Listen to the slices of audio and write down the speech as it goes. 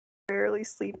barely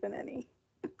sleep in any.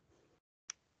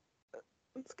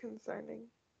 It's concerning.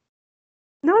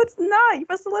 No, it's not. You're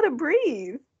supposed to let it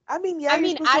breathe. I mean, yeah, I you're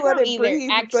mean, supposed I to let don't it either. breathe,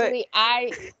 Actually,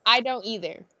 I don't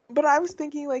either. but I was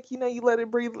thinking, like, you know, you let it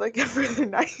breathe like every other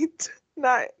night,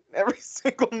 not every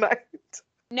single night.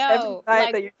 Every No, night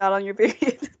like that you're not on your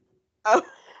period. Oh,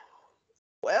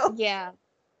 well, yeah,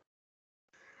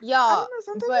 I y'all. don't know.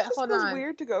 Sometimes But it just hold feels on,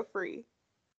 weird to go free.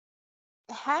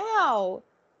 how?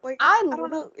 Like, I I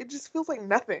don't know. It just feels like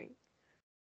nothing.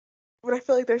 But I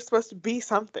feel like there's supposed to be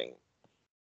something.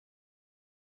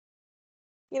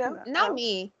 You know? Not Oh.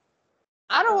 me.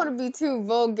 I don't want to be too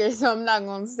vulgar, so I'm not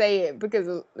gonna say it because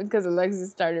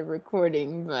Alexis started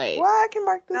recording. But Well, I can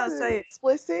mark this No, as say it.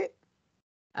 explicit.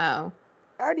 oh,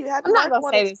 I already had to I'm not mark gonna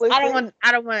one say this. explicit. I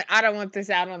don't want this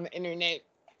out on the internet.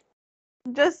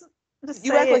 Just You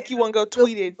say act it. like you won't go We'll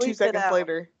tweet it bleep 2 it seconds out.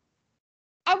 later.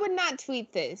 I would not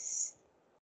tweet this,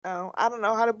 Oh, I don't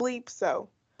know how to bleep, so.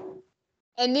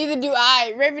 and neither do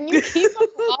I. Raven, you keep on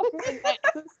offering that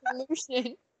as a solution,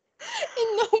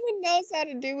 and no one knows how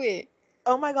to do it.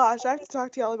 Oh my gosh, I have to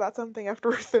talk to y'all about something after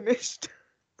we're finished.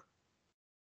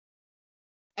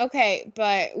 Okay,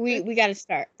 but we gotta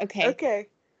start. Okay. Okay.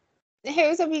 Hey,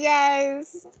 what's up, you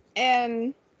guys?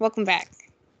 And welcome back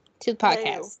to the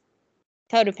podcast.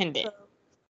 Codependent.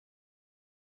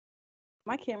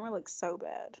 My camera looks so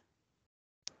bad.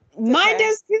 Mine okay.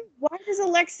 does too. Why does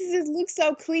Alexis's look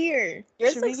so clear?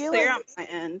 Yours Should we looks get, clear like- on my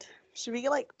end. Should we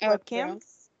get, like, Oh,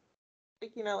 webcams?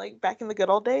 Like, you know, like back in the good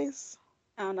old days?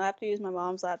 I don't know. I have to use my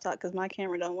mom's laptop because my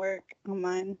camera don't work on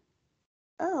mine.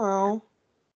 Oh.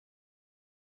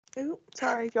 Ooh,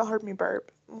 sorry if y'all heard me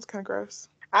burp. It was kind of gross.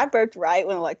 I burped right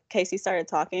when like Casey started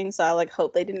talking, so I like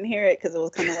hope they didn't hear it because it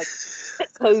was kind of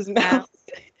like closed mouth.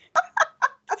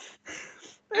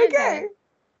 Okay.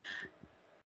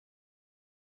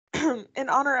 In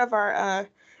honor of our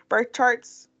birth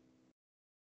charts,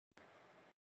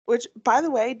 which, by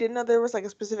the way, didn't know there was like a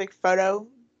specific photo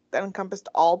that encompassed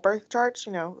all birth charts.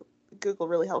 You know, Google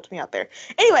really helped me out there.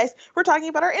 Anyways, we're talking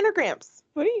about our enneagrams.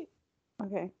 What are you?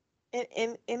 Okay.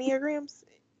 In enneagrams?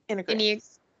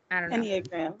 Enneagrams. I don't know.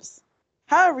 Enneagrams.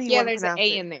 However you Yeah, want to there's an pronounce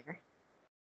A it. in there.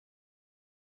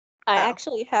 I Oh.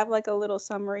 actually have like a little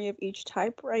summary of each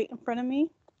type right in front of me.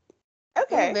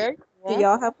 Okay. Ooh, very Do cool.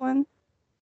 y'all have one?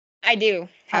 I do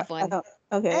have I one. don't.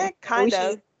 Okay. Kind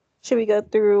of. Should we go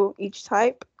through each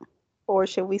type, or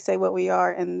should we say what we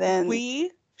are and then?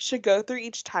 We should go through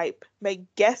each type, make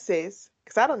guesses,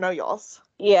 because I don't know y'all's,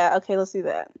 Yeah. Okay. Let's do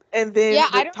that. and then Yeah,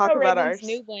 I don't talk know about Raven's ours.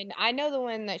 new one. I know the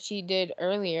one that she did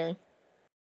earlier.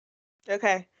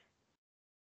 Okay.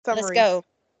 Let's Summaries. go.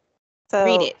 So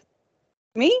Read it.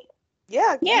 me?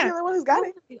 Yeah, Yeah. you're the only one who's got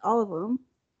it. Read all of them.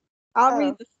 I'll Oh.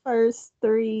 read the first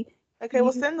three. Okay,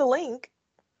 we'll You- send the link.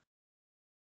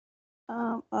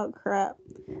 Oh crap.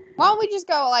 Why don't we just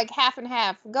go like half and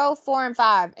half? Go 4 and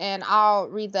 5, and I'll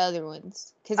read the other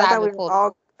ones because I I thought have we it were pulled.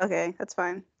 all okay. That's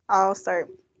fine. I'll start.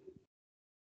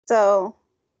 So,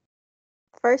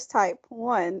 first type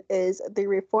 1 is the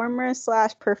reformer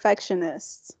 /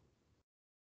 perfectionist.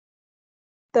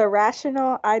 The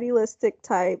rational, idealistic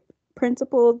type,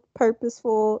 principled,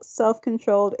 purposeful,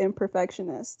 self-controlled, and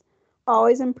perfectionist.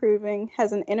 Always improving,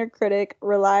 has an inner critic,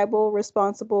 reliable,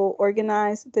 responsible,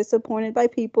 organized, disappointed by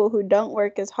people who don't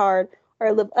work as hard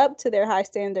or live up to their high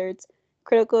standards,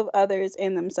 critical of others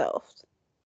and themselves.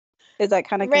 Is that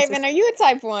kind of Raven, are you a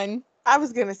type 1? I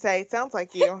was gonna say, sounds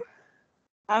like you.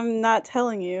 I'm not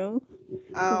telling you.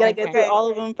 Oh, We gotta go through okay. all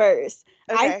of them first.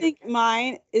 I Okay. think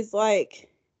mine is like,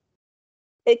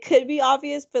 it could be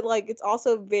obvious, but like it's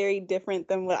also very different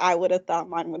than what I would have thought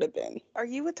mine would have been. Are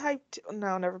you a type 2?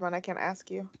 No, never mind. I can't ask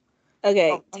you.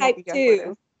 Okay, I'll make type you guess 2,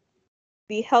 later.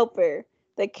 the helper,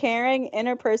 the caring,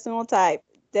 interpersonal type,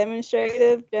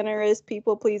 demonstrative, generous,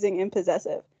 people pleasing, and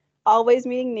possessive. Always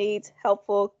meeting needs,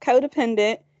 helpful,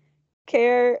 codependent,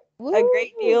 care a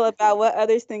great deal about what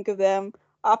others think of them,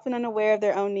 often unaware of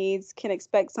their own needs, can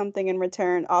expect something in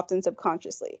return, often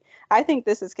subconsciously. I think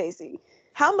this is Casey.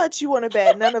 How much you want to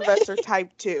bet none of us are type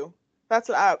 2? That's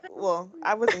what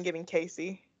I wasn't getting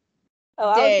Casey. Oh,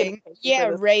 I was getting Dang. Casey Yeah,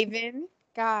 for this. Raven.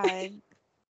 God.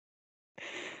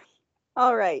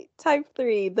 All right, type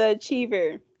 3, the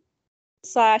achiever /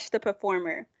 the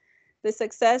performer, the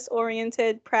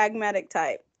success-oriented, pragmatic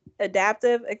type,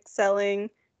 adaptive, excelling,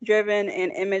 driven,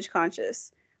 and image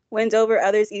conscious, wins over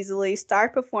others easily, star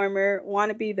performer, want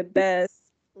to be the best,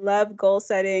 love goal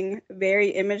setting, very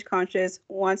image conscious,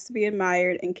 wants to be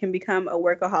admired, and can become a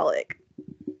workaholic.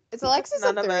 Is Alexis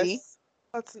None a of 3?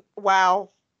 us. Wow.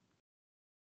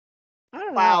 I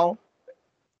don't Wow.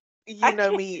 know. You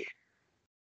know me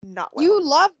not well. You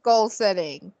love goal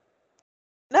setting.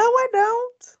 No, I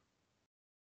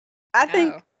I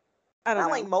think Oh. I don't Not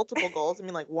know. like multiple goals. I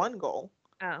mean, like one goal.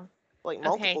 Oh. Like Okay.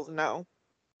 multiples, no.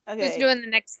 Who's Okay. doing the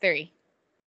next 3?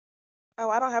 Oh,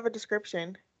 I don't have a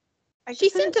description. I She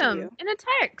can sent to them you. in a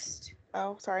text.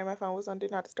 Oh, sorry, my phone was on Do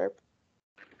Not Disturb.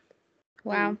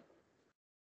 Wow.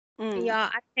 Mm. Y'all,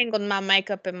 I tangled my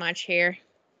makeup in my chair.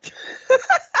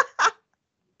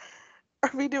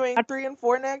 Are we doing 3 and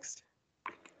 4 next?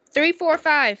 3, 4,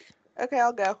 5. Okay,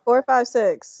 I'll go. 4, 5,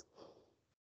 6.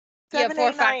 7, 4,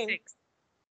 8, 5, 9. 6.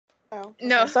 Oh,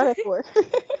 No. okay. Start at 4.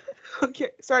 Okay,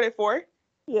 start at 4.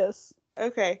 Yes.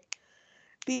 Okay.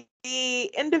 The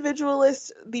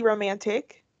individualist, the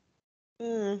romantic.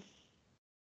 Yeah,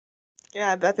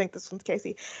 I think this one's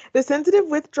Casey. The sensitive,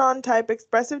 withdrawn type,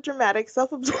 expressive, dramatic,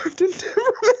 self-absorbed, and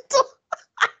temperamental.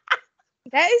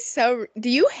 That is so. Do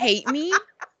you hate me?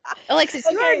 Alexis,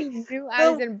 you Okay, already knew I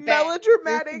was The in bed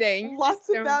melodramatic, today. and you're lots just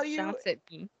of throwing value shots at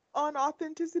me. on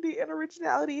authenticity and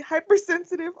originality,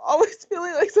 hypersensitive, always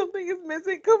feeling like something is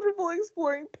missing, comfortable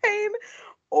exploring pain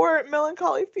or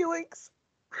melancholy feelings.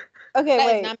 Okay, That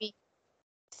is wait. not me.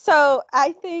 So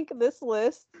I think this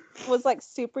list was like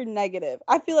super negative.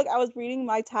 I feel like I was reading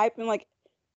my type and like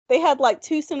they had like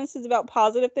 2 sentences about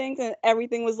positive things and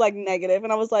everything was like negative.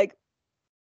 And I was like,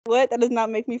 what? That does not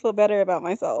make me feel better about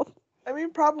myself. I mean, Oh,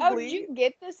 probably, did you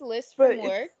get this list but from it's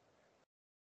work?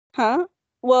 Huh?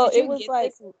 Well, Did it you was get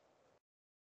like this?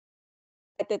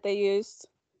 that they used.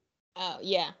 Oh,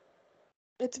 yeah.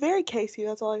 it's very Casey.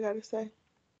 That's all I gotta say.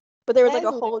 But there was That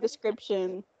like is a whole literally-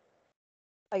 description,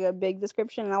 like a big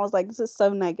description, and I was like, this is so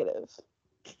negative.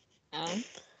 Oh.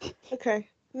 Okay,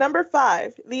 number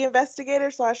 5, the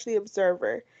investigator slash the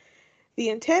observer, the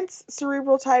intense,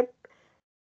 cerebral type,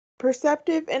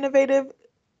 perceptive, innovative,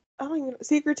 I don't even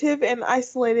secretive and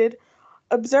isolated,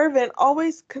 observant,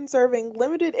 always conserving,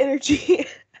 limited energy,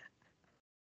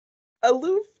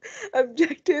 aloof,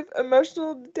 objective,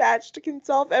 emotional, detached, can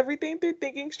solve everything through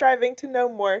thinking, striving to know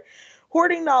more,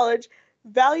 hoarding knowledge,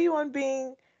 value on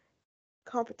being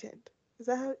competent. Is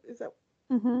that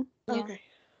Mm-hmm. Yeah. okay?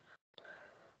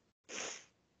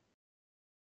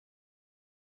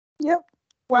 Yep.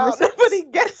 Wow, Number 6. nobody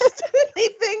guessed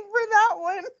anything for that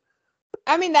one.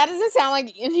 I mean, that doesn't sound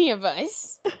like any of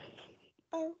us.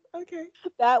 Oh, okay.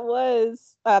 That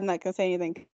was. I'm not gonna say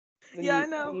anything. Yeah, I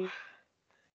know.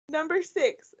 Number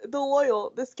 6, the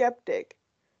loyal, the skeptic.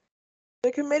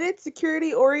 The committed,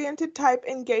 security-oriented type,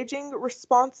 engaging,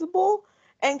 responsible,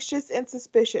 anxious, and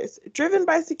suspicious. Driven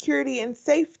by security and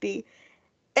safety.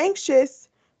 Anxious,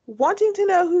 wanting to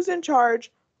know who's in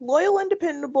charge. Loyal and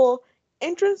dependable.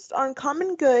 Interest on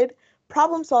common good.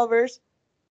 Problem solvers.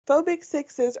 Phobic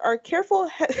 6s are careful,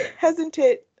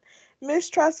 hesitant,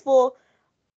 mistrustful,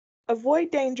 avoid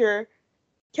danger.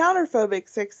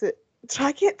 Counterphobic 6s.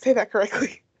 I can't say that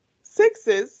correctly.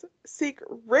 6s seek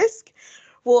risk,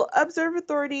 will observe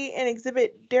authority, and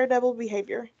exhibit daredevil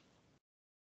behavior.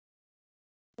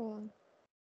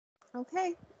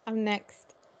 Okay. I'm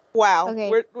next. Wow.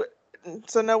 Okay.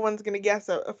 So no one's gonna guess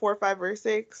a 4, 5, or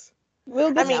 6. We'll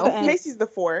I get mean, to No. the end. Casey's the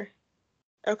 4.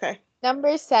 Okay.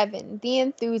 Number 7, the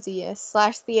enthusiast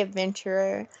slash the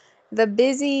adventurer. The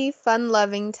busy,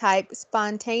 fun-loving type,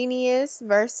 spontaneous,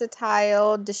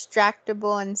 versatile,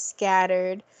 distractible, and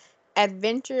scattered.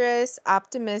 Adventurous,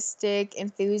 optimistic,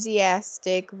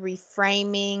 enthusiastic,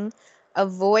 reframing,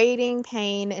 avoiding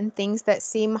pain and things that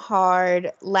seem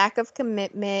hard, lack of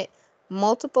commitment,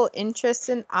 multiple interests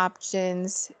and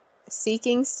options,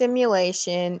 seeking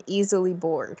stimulation, easily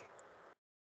bored.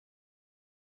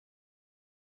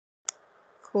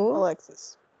 Cool.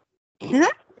 Alexis.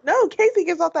 No, Casey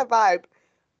gives off that vibe.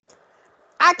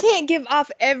 I can't give off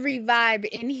every vibe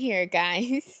in here,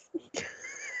 guys.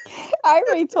 I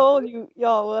already told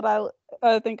y'all what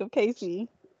I think of Casey.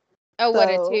 Oh, what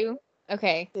a So, 2?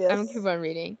 Okay, I'm gonna yes. keep on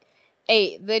reading.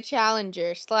 8, the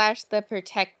challenger slash the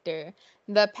protector.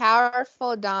 The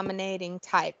powerful, dominating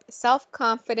type.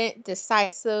 Self-confident,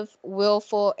 decisive,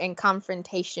 willful, and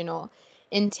confrontational.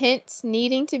 Intense,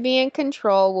 needing to be in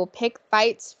control, will pick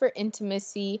fights for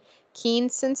intimacy, keen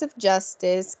sense of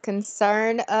justice,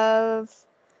 concern of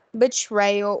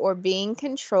betrayal or being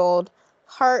controlled,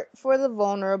 heart for the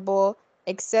vulnerable,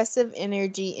 excessive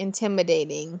energy,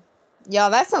 intimidating.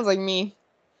 Y'all, that sounds like me.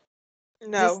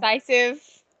 No. Decisive.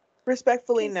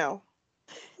 Respectfully, no.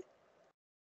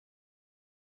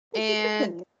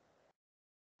 And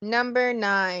number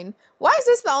 9. Why is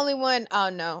this the only one? Oh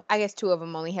no, I guess 2 of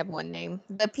them only have one name.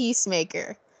 The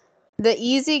peacemaker. The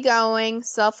easygoing,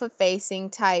 self-effacing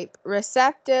type.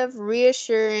 Receptive,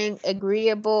 reassuring,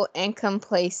 agreeable, and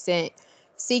complacent.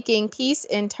 Seeking peace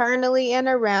internally and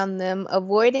around them,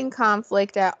 avoiding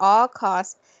conflict at all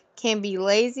costs, can be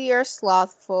lazy or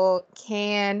slothful,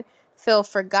 can feel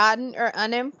forgotten or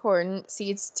unimportant,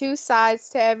 sees two sides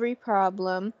to every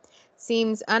problem,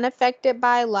 seems unaffected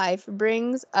by life,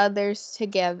 brings others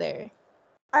together.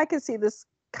 I could see this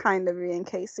kind of being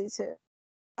Casey too.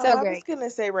 So I was great. gonna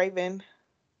say Raven.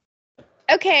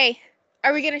 Okay,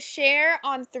 are we gonna share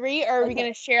on 3, or are we Okay.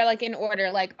 gonna share like in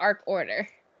order, like arc order?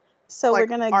 So Like we're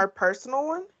gonna. our personal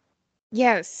one.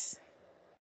 Yes.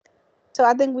 So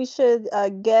I think we should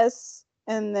guess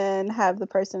and then have the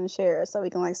person share, so we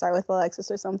can like start with Alexis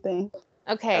or something.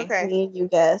 Okay. Okay. Me and you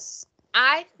guess.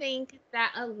 I think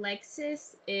that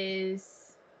Alexis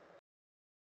is.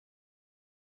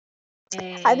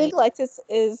 I think Alexis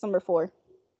is number 4.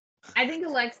 I think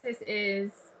Alexis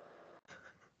is.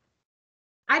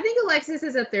 I think Alexis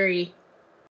is a 3.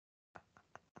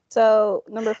 So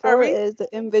number Are 4 we- is the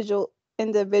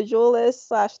individualist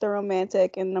 / the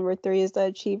romantic, and number 3 is the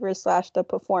achiever / the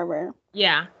performer.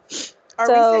 Yeah. Are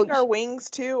So- we saying our wings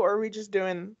too, or are we just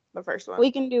doing the first one?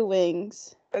 We can do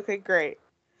wings. Okay, great.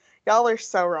 Y'all are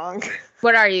so wrong.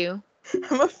 What are you?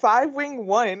 I'm a 5-wing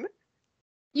 1.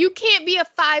 You can't be a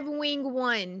 5-wing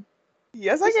 1.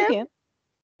 Yes, I Yes, you can. can.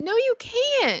 No, you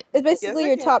can't. It's basically I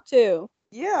your can. top 2.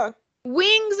 Yeah.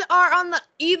 Wings are on the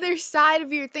either side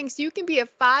of your thing, so you can be a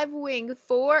 5-wing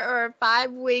 4 or a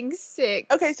 5-wing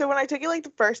 6. Okay, so when I took it like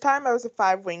the first time, I was a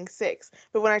 5-wing 6.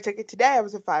 But when I took it today, I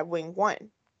was a 5-wing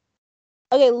 1.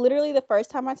 Okay, literally the first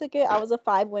time I took it, I was a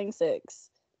 5-wing 6.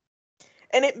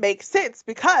 And it makes sense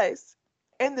because,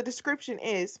 and the description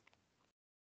is,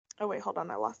 oh wait, hold on,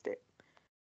 I lost it.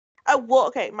 Oh, well,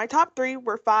 okay, my top 3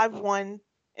 were 5, 1,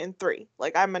 and 3.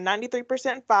 Like, I'm a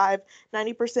 93% 5,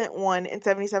 90% 1, and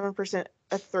 77%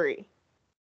 a 3.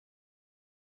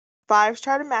 5s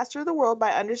try to master the world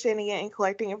by understanding it and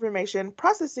collecting information,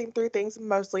 processing through things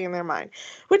mostly in their mind,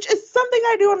 which is something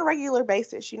I do on a regular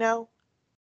basis, you know?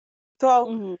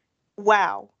 So,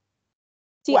 wow.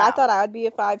 See, I thought I would be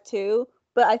a 5 too,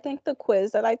 but I think the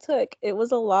quiz that I took, it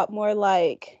was a lot more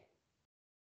like,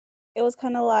 it was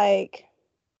kind of like,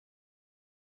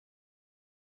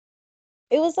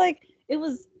 I feel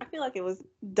like it was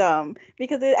dumb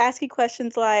because it asked you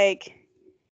questions like,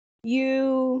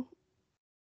 you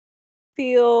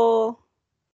feel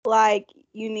like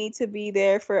you need to be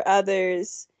there for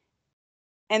others,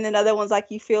 and then other ones like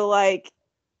you feel like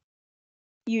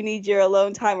you need your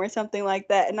alone time or something like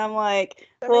that. And I'm like,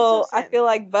 That makes no well, I sense. feel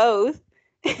like both.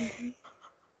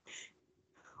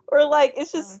 Or like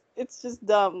it's just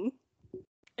dumb.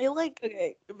 It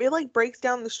Okay. breaks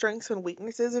down the strengths and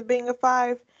weaknesses of being a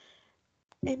 5,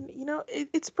 and you know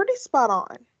it's pretty spot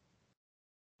on.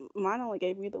 Mine only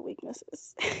gave me the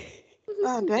weaknesses.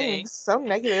 Oh dang, so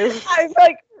negative. I'm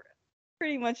like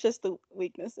pretty much just the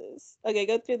weaknesses. Okay,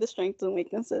 go through the strengths and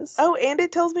weaknesses. Oh, and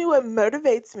it tells me what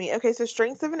motivates me. Okay, so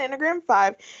strengths of an Enneagram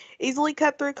 5: easily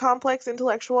cut through complex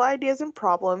intellectual ideas and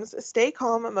problems, stay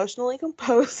calm, emotionally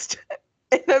composed,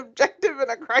 and objective in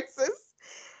a crisis,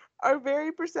 are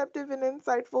very perceptive and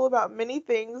insightful about many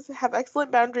things, have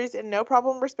excellent boundaries and no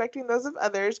problem respecting those of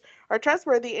others, are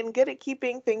trustworthy and good at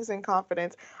keeping things in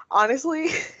confidence. Honestly,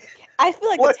 I feel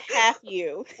like that's half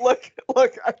you. Look,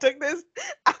 I took this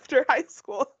after high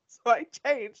school, so I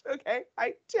changed, okay?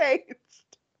 I changed.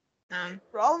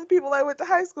 For all the people I went to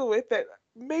high school with that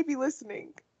may be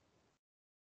listening,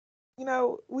 you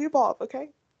know, we evolve, okay?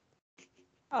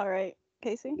 All right,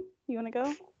 Casey, you want to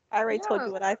go? I already told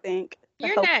you what I think.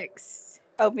 You're next.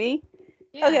 Oh, me?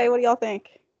 Yeah. Okay, what do y'all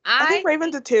think? I think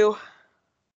Raven's a 2.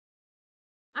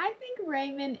 I think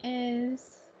Raven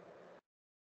is.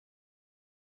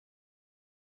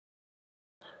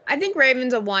 I think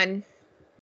Raven's a 1.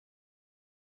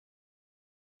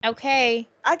 Okay.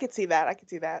 I could see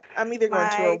that. I'm either going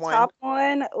 2 or 1. My top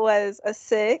one was a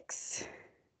 6.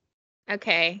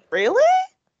 Okay. Really?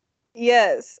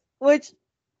 Yes. What?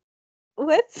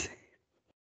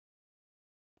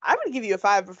 I would give you a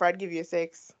 5 before I'd give you a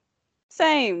 6.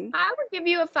 Same. I would give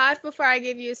you a 5 before I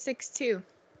give you a 6 too.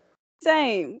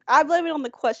 Same. I blame it on the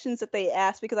questions that they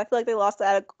asked because I feel like they lost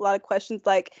out a lot of questions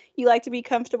like, you like to be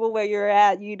comfortable where you're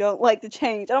at, you don't like to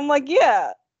change. And I'm like,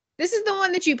 yeah. This is the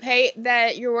one that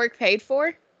that your work paid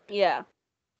for? Yeah.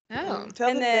 Oh. Tell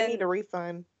And them then- they need a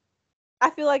refund. I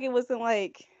feel like it wasn't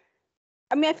like,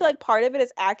 I mean, I feel like part of it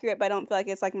is accurate, but I don't feel like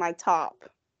it's like my top.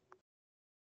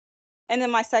 And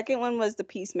then my second one was the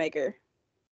Peacemaker.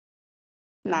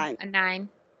 9. A 9.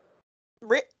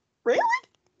 Really?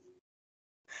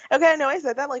 Okay, I know I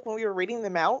said that like when we were reading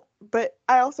them out, but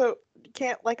I also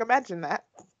can't like imagine that.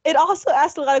 It also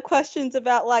asked a lot of questions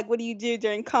about like, what do you do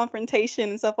during confrontation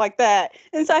and stuff like that.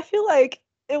 And so I feel like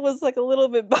it was like a little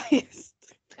bit biased.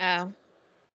 Oh.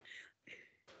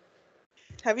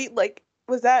 Have you like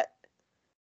was that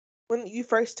When you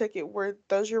first took it, were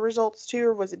those your results too,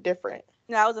 or was it different?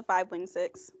 No, I was a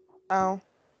 5.6, Oh,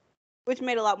 which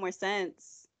made a lot more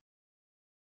sense.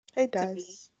 it To me.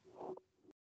 does.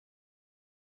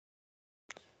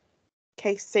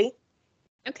 Okay, see?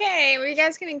 Okay, what are you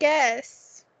guys gonna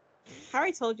guess? I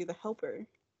already told you, The Helper.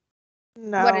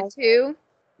 No. What, a 2?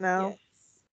 No.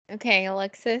 Yes. Okay,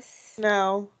 Alexis.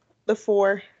 No. The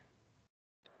 4.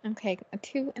 Okay, a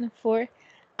 2 and a 4.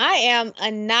 I am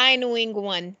a 9-wing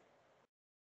 1.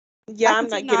 Yeah, I I'm can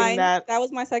see not getting 9. that. That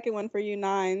was my second one for you,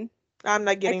 9. I'm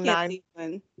not I getting can't 9. see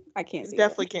 1. I can't see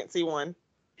Definitely can't see 1.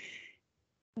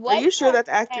 What Are you sure the that's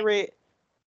heck? accurate?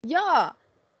 Yeah.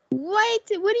 What?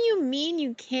 What do you mean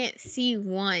you can't see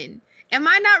 1? Am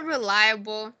I not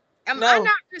reliable? Am I No.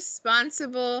 not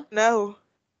responsible? No.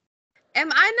 Am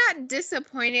I not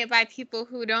disappointed by people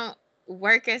who don't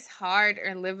work as hard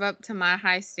or live up to my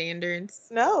high standards?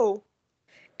 No.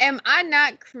 Am I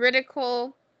not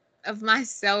critical of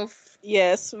myself?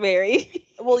 Yes, very.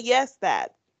 Well, yes,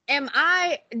 that.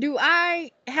 Do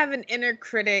I have an inner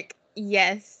critic?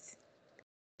 Yes.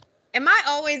 Am I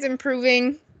always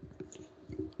improving?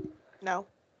 No.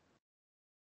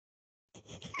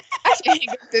 I should hang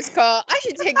up this call. I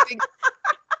should take the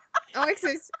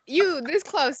Alexis, you this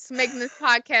close to making this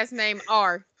podcast name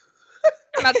R.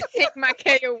 I'm about to take my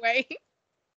K away.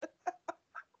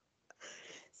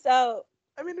 So,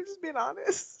 I mean, I'm just being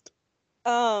honest.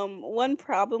 one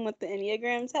problem with the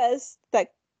Enneagram test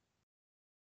that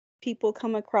people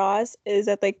come across is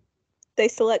that they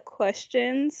select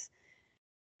questions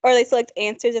or they select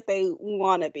answers that they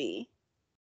want to be.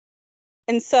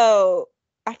 And so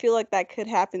I feel like that could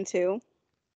happen too.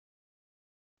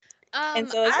 And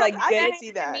so it's like I good. can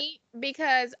see that. Me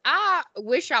because I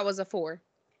wish I was a 4.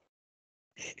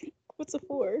 What's a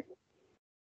 4?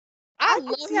 I can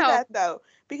love see how that though,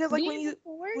 because like being a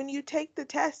 4. when you take the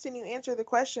test and you answer the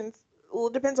questions, well,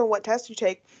 it depends on what test you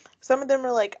take. Some of them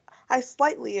are like, I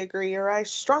slightly agree or I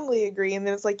strongly agree, and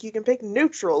then it's like you can pick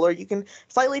neutral or you can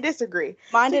slightly disagree.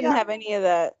 Mine So, didn't yeah. have any of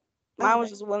that. Mine Oh. was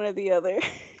just one or the other.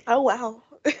 Oh wow.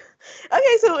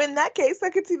 Okay, so in that case,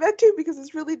 I could see that too because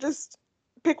it's really just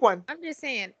pick one. I'm just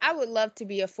saying, I would love to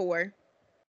be a 4.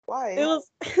 Why? It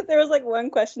was there was like one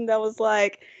question that was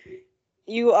like,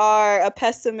 you are a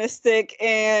pessimistic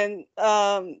and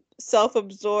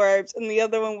self-absorbed, and the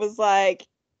other one was like,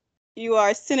 you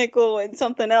are cynical and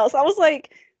something else. I was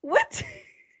like, what?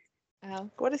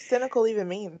 Oh. What does cynical even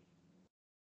mean?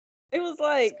 It was It's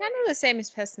like, kind of the same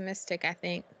as pessimistic, I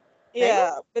think.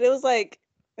 yeah, but it was like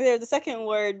there the second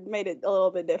word made it a little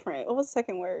bit different. What was the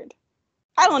second word?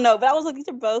 I don't know, but I was like, these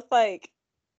are both like,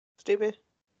 Stupid.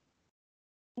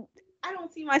 I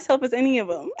don't see myself as any of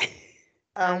them.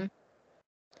 Oh.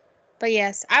 But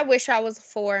yes, I wish I was a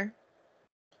 4,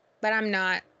 but I'm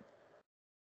not.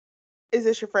 Is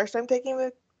this your first time taking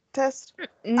the test?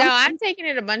 No, I'm taking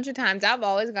it a bunch of times. I've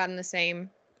always gotten the same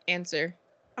answer.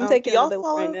 I'm Do taking y'all another one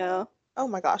follow? right now. Oh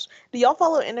my gosh. Do y'all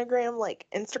follow Enneagram like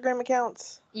Instagram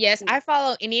accounts? Yes, I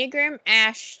follow Enneagram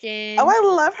Ashton. Oh,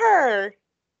 I love her.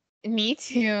 Me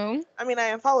too. I mean, I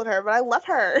unfollowed her, but I love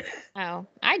her. Oh,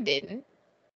 I didn't.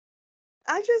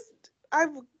 I've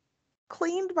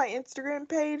cleaned my Instagram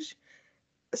page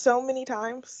so many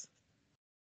times.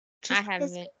 I Just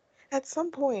because haven't. at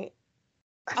some point,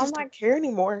 I Oh just my- don't care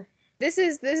anymore. This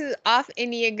is off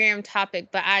Enneagram topic,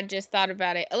 but I just thought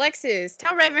about it. Alexis,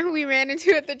 tell Raven who we ran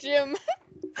into at the gym.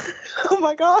 Oh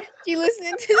my god. You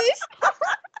listening to this?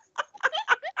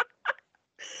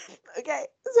 Okay,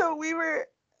 so we were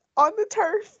on the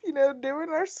turf, doing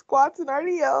our squats and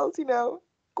RDLs,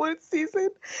 glute season.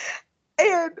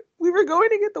 And we were going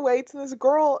to get the weights, and this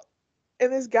girl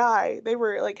and this guy, they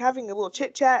were like having a little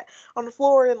chit chat on the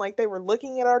floor, and like they were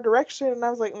looking at our direction, and I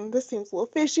was like, this seems a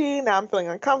little fishy. Now I'm feeling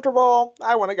uncomfortable.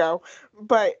 I want to go.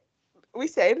 But we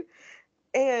stayed,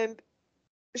 and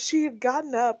she had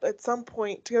gotten up at some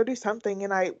point to go do something,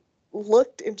 and I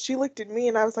looked, and she looked at me,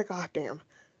 and I was like, oh, damn.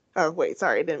 Oh, wait,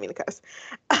 sorry, I didn't mean to cuss.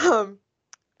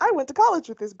 I went to college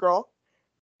with this girl,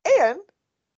 and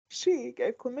she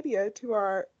gave chlamydia to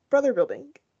our brother building.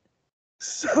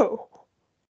 So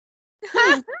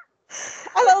I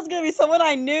thought it was gonna be someone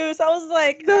I knew, so I was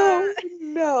like,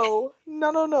 no.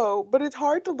 But it's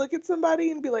hard to look at somebody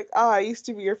and be like, I used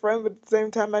to be your friend, but at the same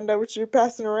time, I know what you're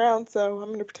passing around, so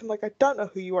I'm gonna pretend like I don't know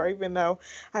who you are, even though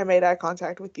I made eye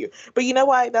contact with you. But you know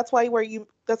why? That's why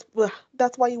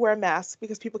that's why you wear a mask,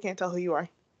 because people can't tell who you are.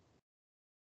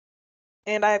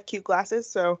 And I have cute glasses,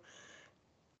 so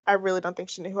I really don't think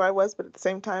she knew who I was, but at the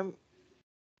same time,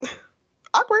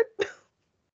 awkward.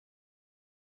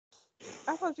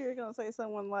 I thought you were gonna say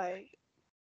someone like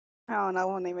I don't know. I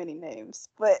won't name any names,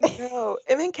 but No.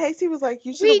 And then Casey was like,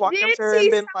 you should have We walked up did to her and see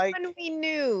been like, someone we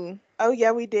knew. oh,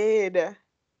 yeah, we did.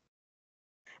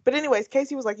 But anyways,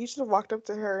 Casey was like, you should have walked up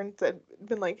to her and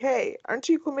been like, hey, aren't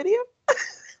you chlamydia?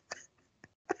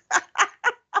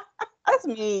 that's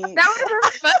me. That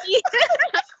was funny.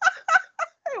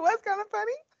 It was kind of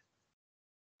funny.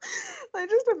 Like,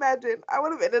 just imagine. I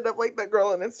would have ended up like that girl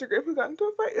on Instagram who got into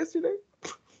a fight yesterday.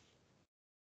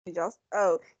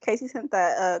 Oh, Casey sent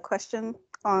that question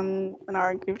in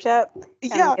our group chat.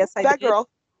 Yeah, yes, I that did. girl.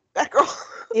 That girl.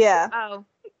 Yeah. Oh.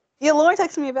 Yeah, Lauren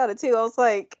texted me about it too. I was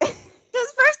like,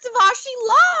 Because first of all, she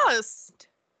lost.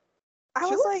 I She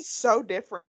was looks like, so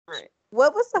different.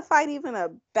 what was the fight even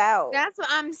about? That's what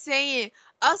I'm saying.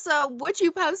 Also, what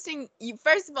you posting? You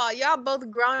first of all, y'all both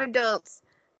grown adults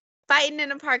fighting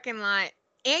in a parking lot,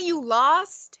 and you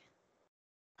lost.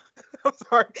 I'm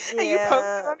sorry. And you posted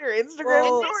Yeah. on your Instagram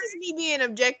Well, And story. this is me being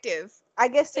objective. I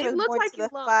guess It it was looks more like to you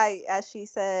the lost. fight, as she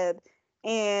said,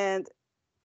 and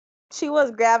she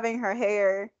was grabbing her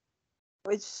hair,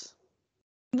 which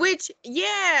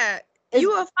Yeah, is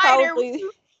you a fighter. probably.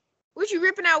 What you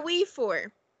ripping out weed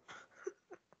for?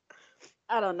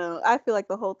 I don't know. I feel like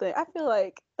the whole thing. I feel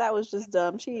like that was just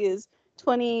dumb. She is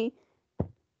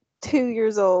 22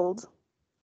 years old.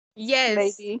 Yes.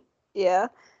 Maybe. Yeah.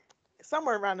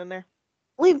 Somewhere around in there.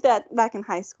 Leave that back in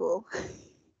high school.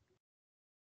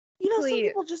 You know, some Please.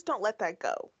 people just don't let that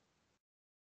go.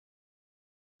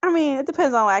 I mean, it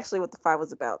depends on actually what the fight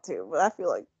was about too. But I feel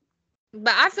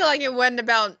like it wasn't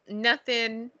about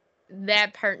nothing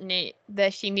that pertinent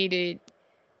that she needed.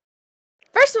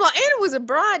 First of all, and it was a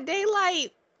broad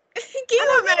daylight. Can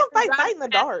you imagine fight in the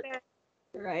dark.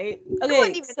 right. It wasn't Okay,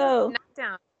 even so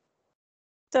knockdown.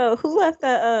 so who left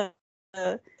that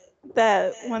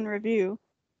that one review?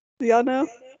 Do y'all know?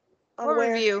 On What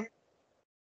where? review?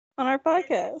 On our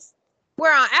podcast.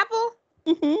 We're on Apple.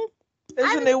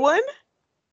 There's a new one?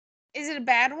 Is it a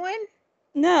bad one?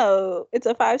 No, it's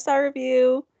a 5-star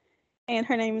review, and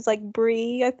her name is like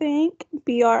Bree, I think,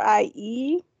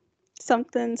 BRIE,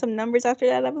 something, some numbers after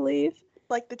that, I believe.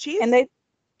 Like the Chiefs? And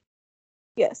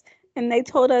they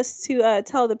told us to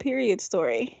tell the period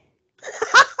story.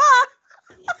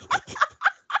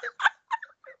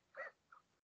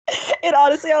 And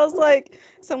honestly, I was like,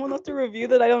 someone left a review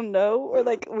that I don't know, or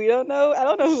like we don't know. I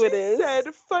don't know who it is. She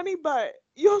said, funny, but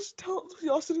y'all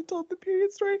should have told the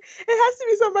period story. It has to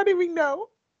be somebody we know.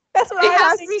 That's what It I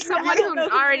has was to be thinking. someone I don't who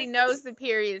know already it is. knows the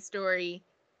period story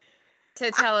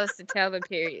to tell us to tell the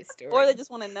period story. Or they just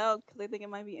want to know because they think it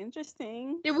might be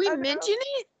interesting. Did we I know. mention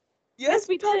it? Yes,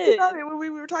 we talked did. about it when we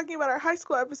were talking about our high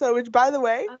school episode, which, by the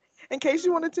way, in case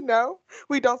you wanted to know,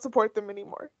 we don't support them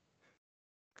anymore.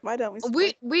 Why don't we?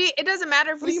 Support We it doesn't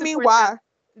matter if What we do you mean, support why? them.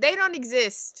 They don't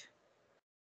exist.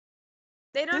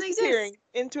 They don't Disappearing exist.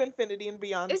 into infinity and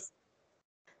beyond. It's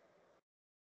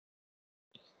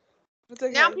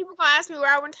okay. now people gonna ask me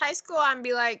where I went to high school. I'm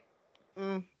be like,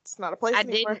 It's not a place I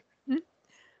anymore. didn't.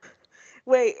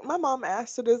 Wait, my mom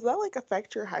asked, so does that like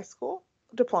affect your high school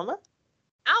diploma?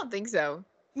 I don't think so.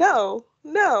 No.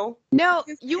 No,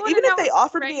 you want to Even know if they what's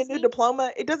offered me a new crazy?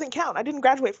 diploma, it doesn't count. I didn't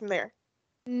graduate from there.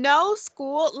 No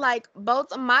school, like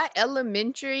both my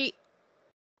elementary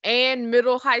and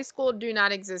middle high school, do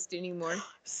not exist anymore.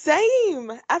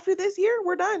 Same. After this year,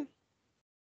 we're done.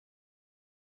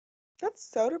 That's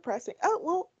so depressing. Oh,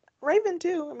 well, Raven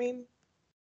too. I mean,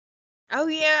 Oh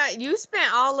yeah, you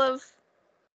spent all of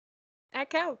at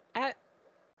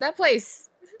that place.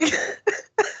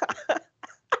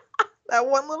 that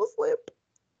one little slip.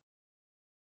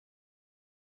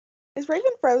 Is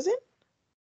Raven frozen?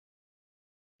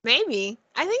 Maybe.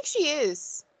 I think she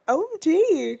is.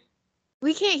 OMG.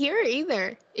 We can't hear her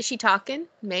either. Is she talking?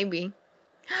 Maybe.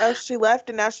 Oh, she left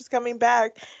and now she's coming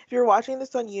back. If you're watching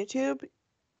this on YouTube,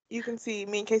 you can see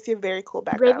me and Casey have very cool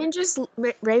background.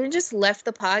 Raven just left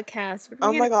the podcast. What are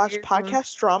Oh we my gonna gosh, do?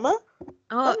 podcast drama?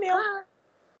 Oh, Thumbnail.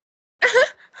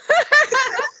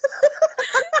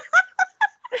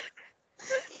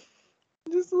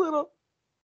 Just a little.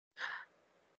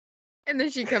 And then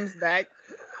she comes back.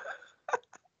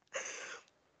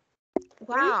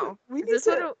 Wow. We Is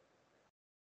this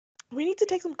we need to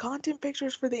take some content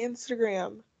pictures for the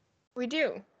Instagram. we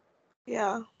do?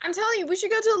 Yeah. I'm telling you, we should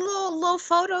go to a little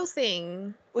photo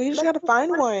thing. We just gotta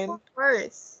find one.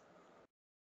 First.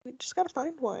 We just gotta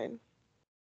find one.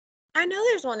 I know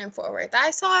there's one in Fort Worth.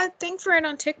 I saw a thing for it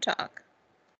on TikTok.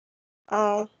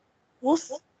 We'll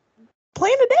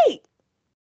plan a date.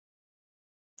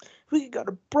 We could go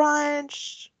to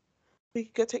brunch. We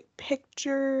could go take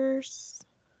pictures.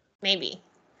 Maybe.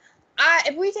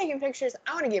 If we taking pictures,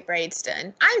 I want to get braids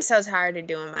done. I'm so tired of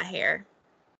doing my hair.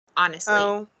 Honestly.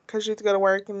 Oh, because you have to go to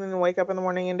work and then wake up in the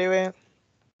morning and do it.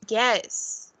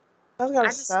 Yes. That's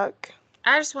gotta suck.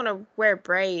 I just want to wear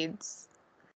braids.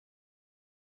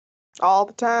 All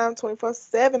the time,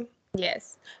 24/7.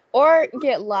 Yes. Or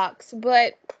get locks,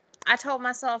 but I told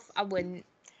myself I wouldn't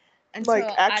until Like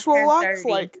actual I turned locks? 30.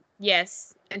 Like,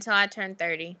 yes, until I turned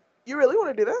 30. you really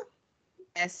want to do that?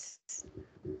 Yes.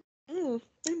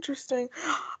 Interesting.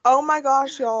 Oh my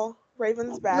gosh, y'all.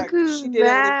 Raven's back. Look who's She didn't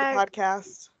back. leave the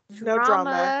podcast. No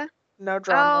drama. No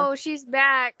drama. Oh, she's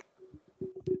back.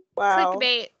 Wow.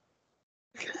 Clickbait.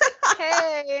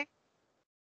 Hey.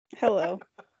 Hello.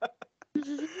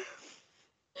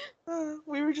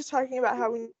 We were just talking about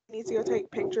how we need to go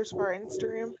take pictures for our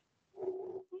Instagram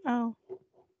Oh.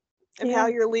 and Yeah. how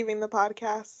you're leaving the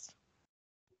podcast.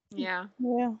 Yeah.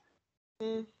 Yeah.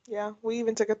 Yeah, we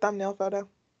even took a thumbnail photo.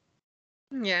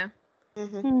 Yeah.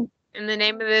 Mm-hmm. And the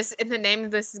name of this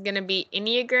is gonna be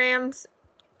Enneagrams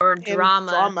or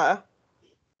drama. Drama.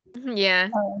 Yeah.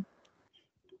 Oh.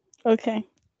 Okay.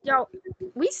 Yo,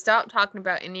 we stopped talking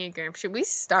about Enneagram. Should we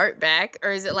start back,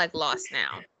 or is it like lost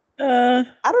now?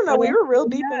 I don't know. We were real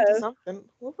we deep have. into something.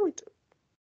 What were we doing?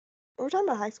 We were talking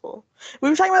about high school. We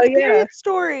were talking about the yeah. period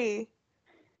story.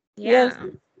 Yeah. Yes.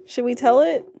 Should we tell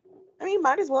it? I mean,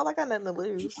 might as well. I got nothing to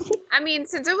lose. I mean,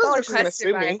 since it Not was like she's gonna requested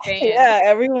sue by a me. fan. Yeah,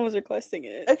 everyone was requesting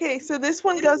it. Okay, so this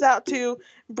one goes out to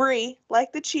Bree,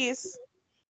 like the cheese.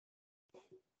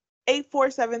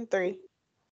 8473.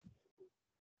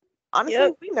 Honestly,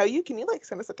 Yep. we know you. Can you like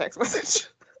send us a text message?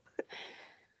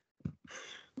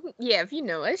 Yeah, if you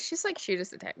know us, just like shoot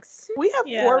us a text. We have 4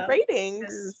 Yeah.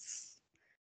 ratings. It's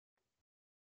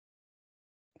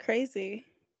crazy.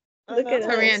 I Look at know.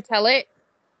 So we're gonna tell it.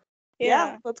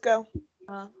 Yeah, let's go.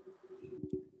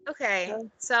 Okay, Okay.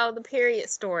 so the period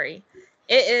story.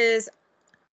 It is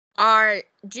our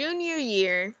junior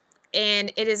year,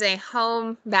 and it is a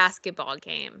home basketball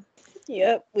game.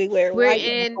 Yep. We wear We're white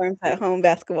in- uniforms at home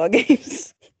basketball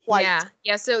games. White.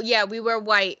 Yeah. So yeah, we were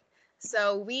white.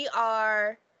 So we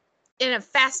are in a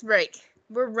fast break.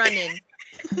 We're running,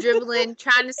 dribbling,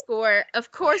 trying to score.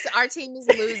 Of course, our team is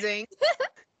losing.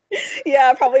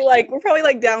 Yeah, we're probably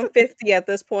like down 50 at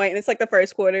this point, and it's like the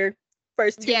first quarter,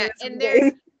 first 2 minutes of and the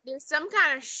game. there's some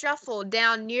kind of shuffle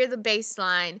down near the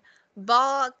baseline.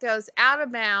 Ball goes out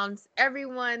of bounds.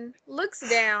 Everyone looks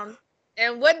down,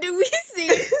 and what do we see?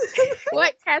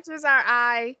 What catches our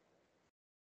eye?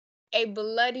 A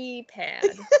bloody pad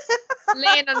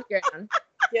laying on the ground.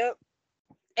 Yep.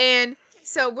 And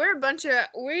so we're a bunch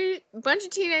of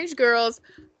teenage girls.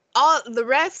 All the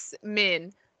refs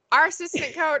men. Our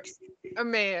assistant coach a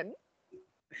man.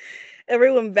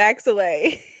 Everyone backs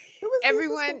away. Who was the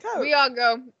Everyone, assistant coach? we all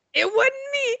go. It wasn't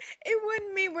me. It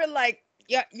wasn't me. We're like,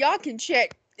 y'all can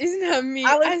check. It's not me.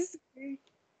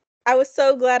 I was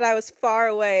so glad I was far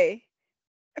away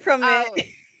from Oh, it.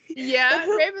 yeah. But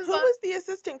who Raven's who on- was the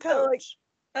assistant So, like,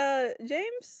 coach? James?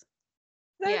 Is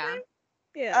that his Yeah. name?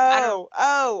 Yeah.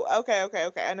 Okay.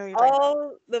 I know who you're talking about.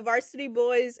 All the varsity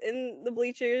boys in the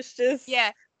bleachers just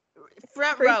Yeah.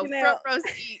 Front freaking row out.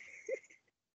 seat.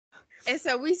 And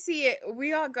so we see it.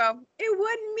 We all go, it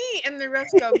wasn't me. And the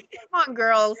refs go, come on,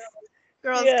 girls.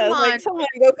 Girls, yeah, come on. like someone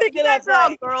go pick You it up. guys are all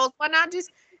Like, girls. Why not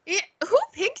just... who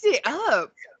picked it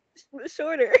up?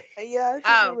 shorter. Yeah,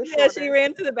 Oh. was Yeah, she shorter.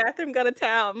 ran to the bathroom, got a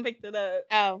towel, and picked it up.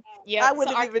 Oh, yeah. I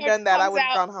wouldn't have even done that. I would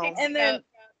have gone home.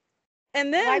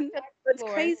 And then what's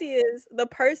crazy is the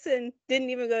person didn't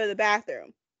even go to the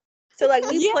bathroom. So like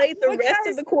we Yeah, played the rest because-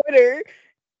 of the quarter.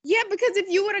 Yeah, because if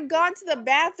you would have gone to the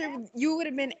bathroom, you would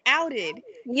have been outed.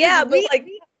 Yeah, but we- like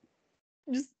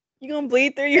just you gonna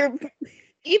bleed through your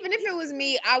Even if it was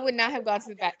me, I would not have gone to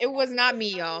the bathroom. It was not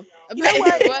me, y'all. But You know if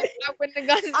what? it was, I wouldn't have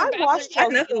gone to the I bathroom. watched I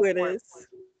know who it is.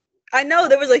 I know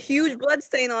there was a huge blood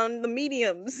stain on the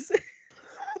mediums.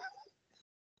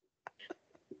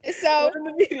 So, One of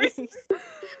the mediums.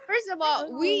 first of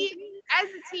all, we, as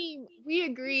a team, we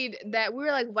agreed that we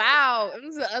were like, wow, it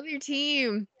was the other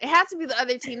team. It had to be the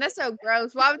other team. That's so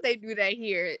gross. Why would they do that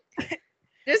here?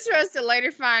 Just for us to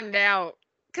later find out,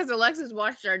 because Alexis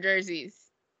watched our jerseys.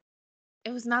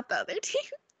 It was not the other team.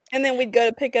 And then we'd go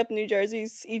to pick up new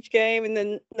jerseys each game, and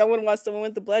then no one wants the one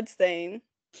with the blood stain.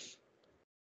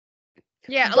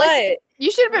 Yeah, But Alexis,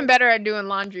 you should have been better at doing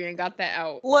laundry and got that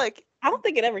out. Look, I don't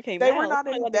think it ever came they out. were not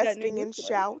Probably why they got new investing in uniforms.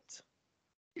 Shout.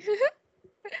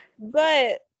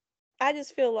 But I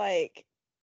just feel like,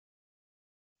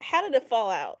 how did it fall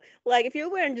out? Like, if you're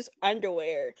wearing just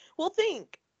underwear, Well,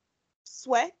 think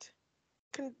sweat.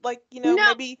 Like, you know,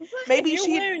 No. maybe you're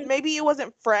wearing- maybe it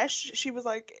wasn't fresh. She was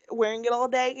like wearing it all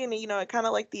day, and you know, it kind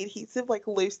of like the adhesive like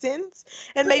loosens,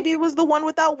 and maybe it was the one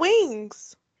without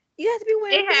wings. you have to be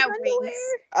wearing It had underwear. wings.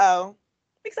 Oh,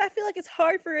 Because I feel like it's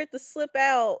hard for it to slip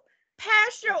out.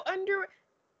 Past your underwear.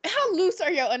 How loose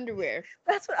are your underwear?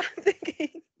 That's what I'm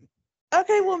thinking.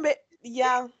 Okay, well,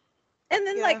 yeah. And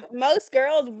then, Yeah. like, most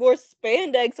girls wore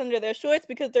spandex under their shorts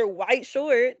because they're white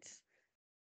shorts.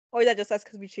 Or is that just us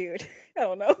because we cheered? I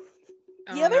don't know.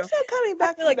 Yeah, they're still coming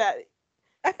back feel for like- that.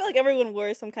 I feel like everyone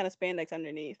wore some kind of spandex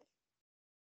underneath.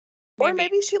 Or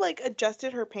maybe she like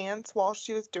adjusted her pants while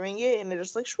she was doing it, and it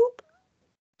just like swoop.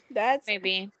 That's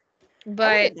Maybe. I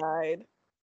But would've died.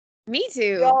 me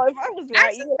too. Y'all, if I was right,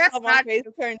 Actually, you would that's have my not face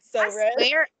turned so I red.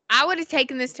 swear, I would have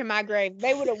taken this to my grave.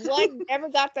 They would have never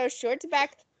got those shorts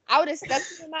back. I would have stuck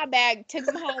them in my bag, took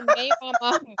them home, made my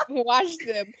mom wash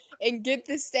them, and get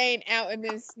the stain out, and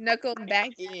then snuck them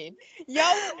back in.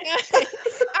 Y'all would not.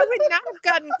 I would not have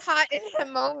gotten caught in that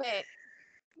moment.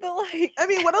 But like, I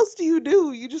mean, what else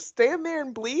do? You just stand there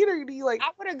and bleed, or do you like? I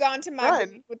would have gone to my Run.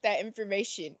 grave with that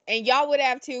information, and y'all would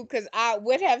have too, because I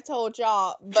would have told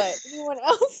y'all. But anyone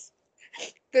else,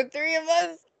 the three of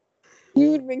us, we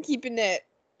would have been keeping that.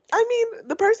 I mean,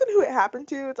 the person who it happened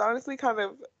to, it's honestly kind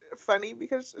of funny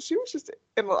because she was just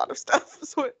in a lot of stuff,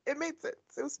 so it made sense.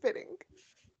 It was fitting.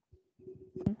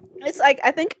 it's like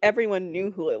I think everyone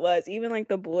knew who it was, even like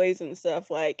the boys and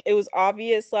stuff. Like it was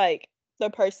obvious, like the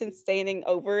person standing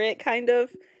over it, kind of.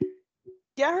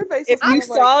 Yeah, her face. If was kind you of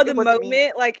saw like, the it wasn't me.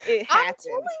 moment, like it I'm happened.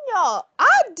 telling y'all,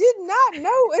 I did not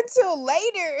know until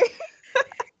later.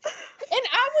 And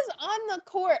I was on the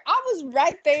court. I was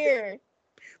right there.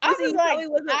 I But see, was you like, probably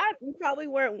wasn't. You probably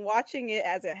weren't watching it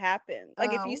as it happened.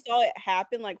 Like if you Oh. saw it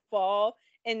happen, like fall,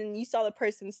 and then you saw the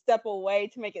person step away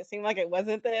to make it seem like it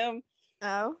wasn't them.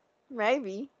 oh,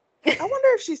 maybe. I wonder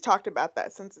if she's talked about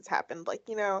that since it's happened. Like,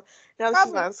 now that she's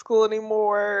Probably. not in school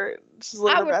anymore, she's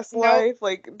living her would- best nope. life.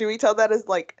 Like, do we tell that as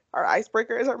like our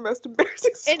icebreaker, as our most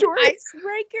embarrassing An story?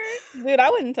 icebreaker? Dude,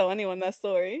 I wouldn't tell anyone that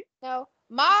story. No.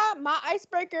 My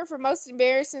icebreaker for most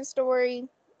embarrassing story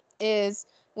is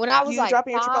when I was You like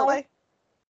dropping your 5. Chipotle?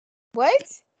 What?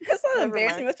 That's not Never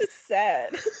embarrassing. mind. That's just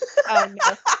sad. Oh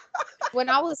no. When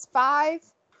I was 5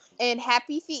 and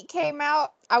Happy Feet came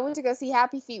out, I went to go see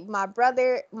Happy Feet with my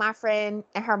brother, my friend,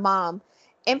 and her mom.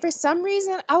 And for some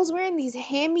reason, I was wearing these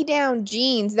hand-me-down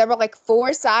jeans that were like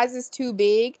 4 sizes too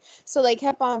big, so they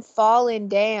kept on falling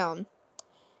down.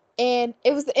 And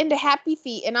it was the end of Happy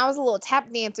Feet, and I was a little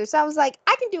tap dancer, so I was like,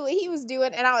 I can do what he was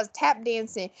doing, and I was tap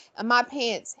dancing, and my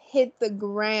pants hit the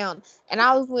ground, and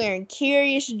I was wearing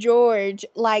Curious George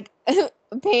like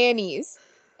panties.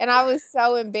 And I was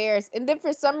so embarrassed. And then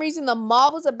for some reason, the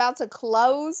mall was about to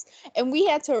close and we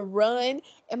had to run.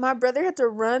 And my brother had to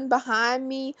run behind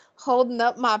me, holding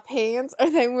up my pants, or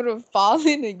they would have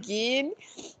fallen again.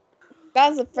 That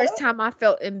was the first time I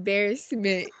felt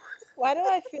embarrassment. Why do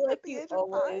I feel like At the you age of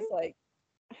always 5? like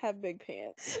have big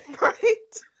pants? Right?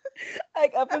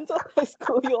 Like up until high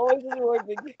school, you always just wore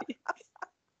big pants.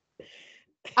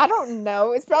 I don't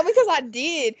know. It's probably because I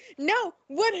did. No,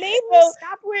 what made me Well-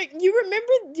 stop wearing? Do you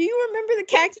remember the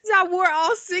khakis I wore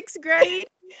all 6th grade?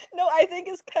 No, I think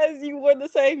it's because you wore the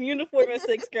same uniform in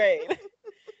 6th grade.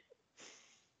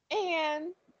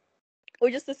 And Or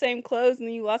just the same clothes, and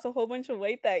then you lost a whole bunch of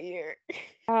weight that year.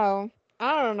 oh,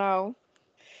 I don't know.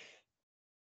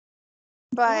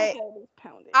 My But head is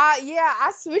pounding.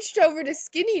 I switched over to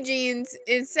skinny jeans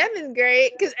in 7th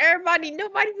grade because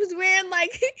nobody was wearing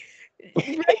like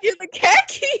regular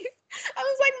khakis. I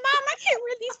was like, Mom, I can't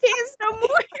wear these pants no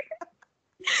more.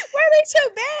 Why are they so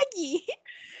baggy?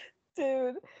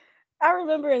 Dude, I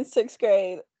remember in 6th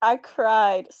grade, I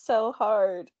cried so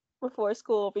hard before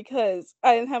school because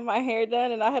I didn't have my hair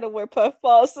done and I had to wear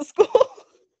puffballs to school.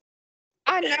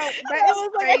 I know. I That is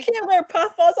was like, I crazy. can't wear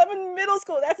puffballs. I'm in middle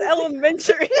school. That's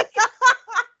elementary.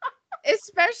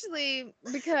 Especially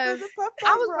because The puffballs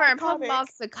I was were wearing iconic.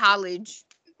 puffballs to college.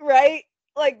 Right?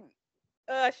 Like,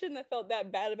 I shouldn't have felt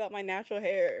that bad about my natural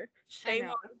hair. I Shame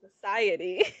know. on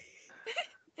society.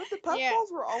 But the puffballs Yeah.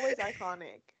 were always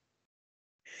iconic.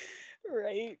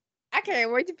 Right? I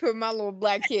can't wait to put my little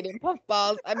black kid in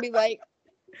puffballs. I'd be like,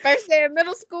 first day of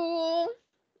middle school,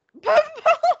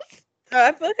 puffballs.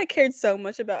 I feel like I cared so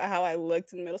much about how I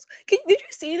looked in middle school. Did you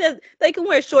see that they can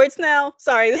wear shorts now?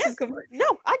 Sorry, this Yes. is complete.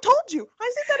 No, I told you.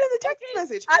 I said that in the text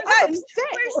message. I I'm got- upset.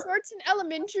 Wear shorts in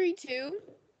elementary too.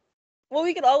 Well,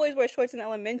 we could always wear shorts in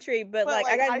elementary, but But, like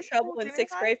I like, got high in trouble school, in junior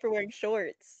 6th high? grade for wearing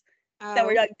shorts Oh. that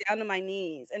were like down to my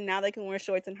knees, and now they can wear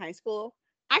shorts in high school.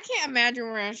 I can't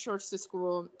imagine wearing shorts to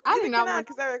school. I Neither do not can I, want.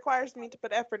 because that requires me to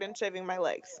put effort in shaving my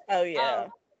legs. Oh yeah.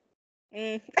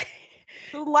 Mm.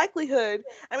 The likelihood,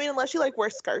 I mean, unless you like wear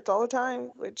skirts all the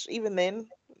time, which even then,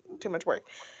 too much work.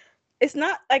 It's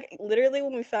not like literally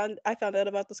when I found out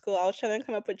about the school, I was trying to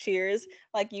come up with cheers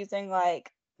like using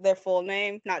like their full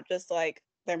name, not just like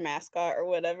their mascot or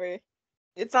whatever.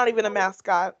 It's not even a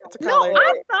mascot. It's a No, color.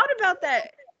 I thought about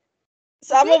that.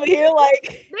 So I'm over here like,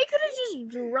 They could have just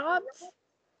dropped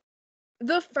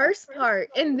the first part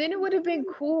and then it would have been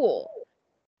cool.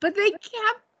 But they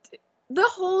kept the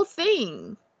whole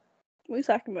thing what are you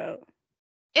talking about?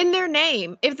 in their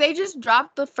name. If they just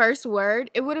dropped the first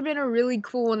word, it would have been a really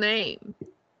cool name.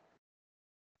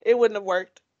 It wouldn't have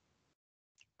worked.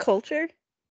 Culture?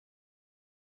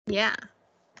 Yeah.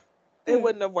 It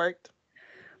wouldn't have worked.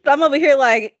 But I'm over here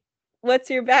like, what's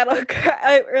your battle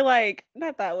cry? Or like,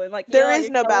 not that one. Like, There yell out is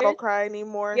your no battle colors. cry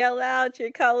anymore. Yell out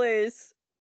your colors.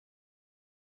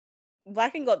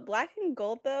 Black and gold. Black and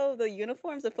gold though, the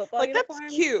uniforms, the football Like, uniforms.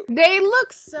 that's cute. They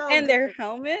look so And their good.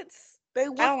 helmets. They I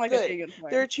don't look like a cheer good.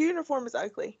 uniform. Their cheer uniform is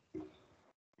ugly.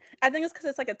 I think it's because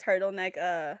it's like a turtleneck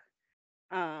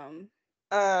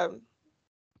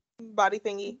Body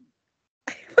thingy.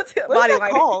 what's it? What is Body that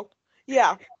liner. called?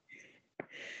 Yeah.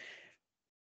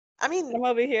 I mean, I'm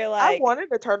over here I like, wanted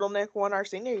a turtleneck one our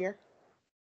senior year.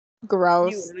 you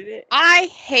Gross. wanted it. I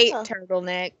hate Yeah.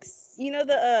 turtlenecks. You know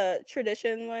the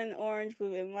tradition one, orange,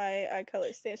 blue, and white eye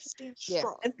color stands. Stand Yeah.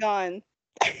 strong. It's gone.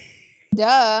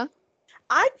 Duh.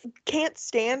 I can't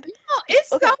stand. No,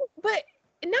 it's Okay. so, but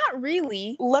not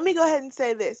really. Let me go ahead and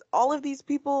say this. All of these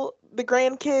people, the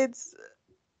grandkids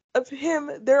of him,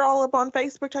 they're all up on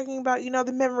Facebook talking about,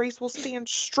 the memories will stand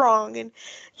strong and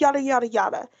yada, yada,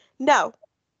 yada. No.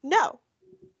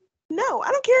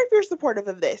 I don't care if you're supportive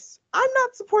of this. I'm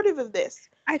not supportive of this.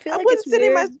 I feel I like wasn't it's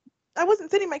sending weird. I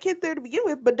wasn't sending my kids there to begin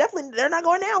with, but definitely they're not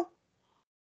going now.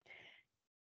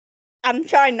 I'm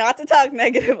trying not to talk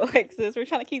negative like this. We're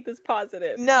trying to keep this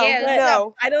positive. No, Yeah, this is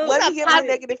no. I don't. Let It's me a get my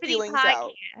positivity negative feelings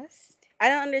out. podcast. I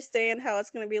don't understand how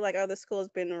it's gonna be like, oh, the school's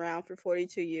been around for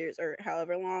 42 years or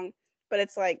however long. But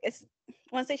it's like, it's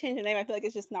once they change the name, I feel like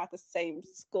it's just not the same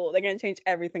school. They're gonna change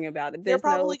everything about it. They're There's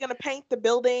probably going to paint the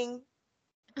building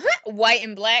White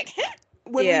and black.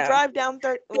 when Yeah. we drive down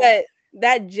but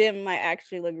that gym might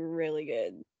actually look really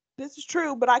good. This is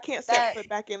true, but I can't step That- foot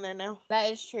back in there now.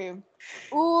 That is true.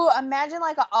 Ooh, imagine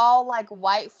like an all like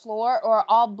white floor or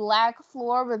all black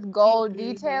floor with gold Mhm.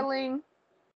 detailing.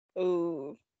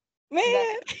 Ooh, man,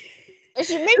 It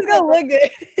should it's maybe gonna look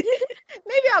good.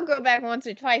 maybe I'll go back once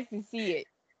or twice to see it.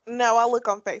 No, I'll look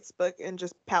on Facebook and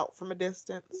just pout from a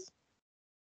distance.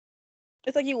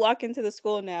 It's like you walk into the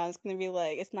school now, it's gonna be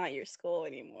like, it's not your school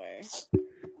anymore.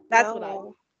 That's what I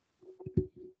No.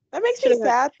 That makes me Should've went-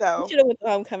 sad, though. should have went to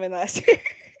homecoming last year.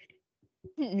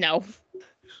 No.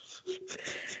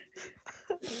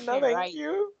 No, Yeah, thank right.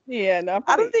 you. Yeah, no.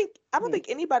 I don't think Hmm.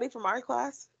 anybody from our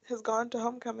class has gone to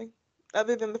homecoming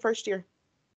other than the first year.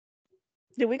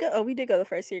 Did we go? Oh, we did go the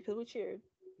first year because we cheered.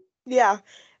 Yeah,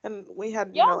 and we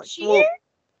had Y'all like, cheer?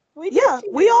 We did yeah,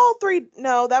 we cheer. all three.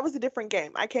 No, that was a different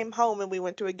game. I came home and we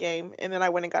went to a game, and then I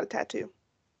went and got a tattoo.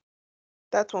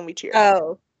 That's when we cheered.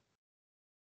 Oh.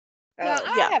 Well,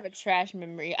 Oh. yeah. I have a trash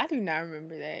memory. I do not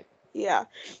remember that. Yeah,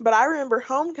 but I remember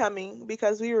homecoming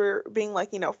because we were being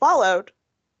like, followed,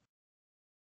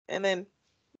 and then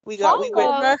we went.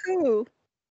 The who?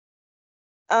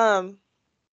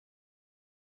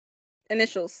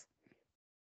 Initials.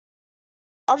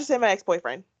 I'll just say my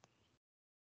ex-boyfriend.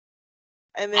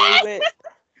 And then we went.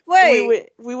 Wait.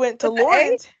 we went to With the A?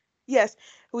 Lauren's. Yes,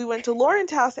 we went to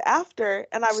Lauren's house after,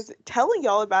 and I was telling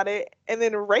y'all about it, and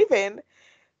then Raven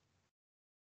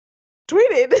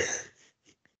tweeted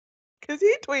because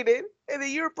he tweeted, and then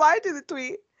you replied to the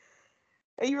tweet,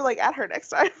 and you were like, "At her next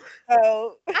time."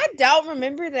 Oh. I don't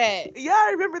remember that. Yeah, I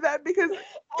remember that because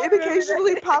I it remember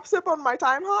occasionally that. pops up on my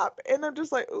time hop, and I'm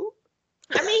just like, "Ooh."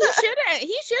 I mean,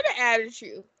 he should have added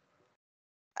you.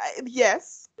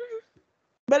 Yes,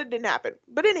 but it didn't happen.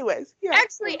 But anyways, yeah.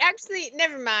 Actually,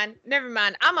 never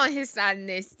mind. I'm on his side in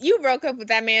this. You broke up with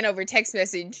that man over text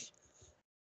message.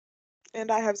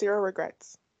 And I have zero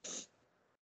regrets.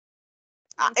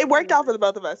 It worked out for the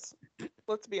both of us.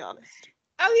 Let's be honest.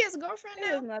 Oh, he has a girlfriend It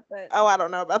now? was not that. Oh, I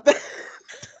don't know about that.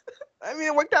 I mean,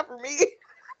 it worked out for me.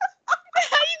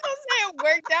 How you gonna say it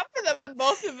worked out for the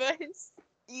both of us?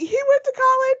 He went to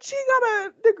college. He got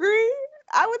a degree.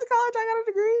 I went to college. I got a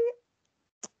degree.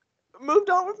 Moved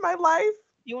on with my life.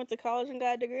 You went to college and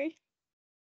got a degree?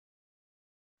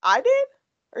 I did?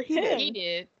 Or he Him. did? He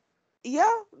did.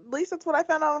 Yeah, at least that's what I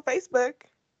found out on Facebook.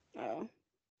 Oh.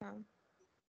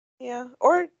 Yeah,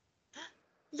 or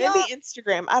Y'all, maybe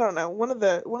Instagram. I don't know. One of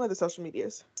the social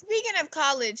medias. speaking of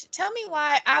college, tell me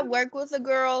why I work with a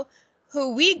girl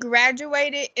who we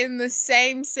graduated in the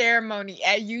same ceremony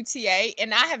at UTA,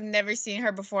 and I have never seen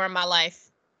her before in my life.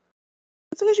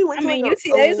 It's because you went I to mean, like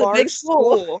UTA is a large big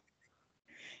school.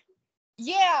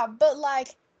 Yeah, but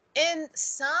like in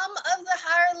some of the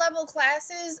higher level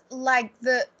classes, like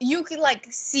you could like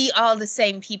see all the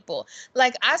same people.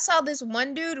 Like I saw this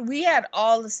one dude, we had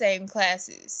all the same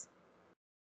classes.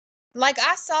 Like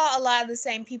I saw a lot of the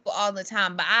same people all the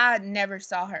time, but I never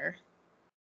saw her.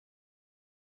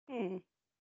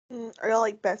 Are y'all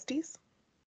like besties?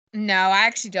 No, I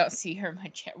actually don't see her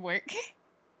much at work.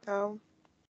 Oh.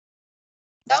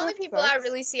 The only That people I sucks.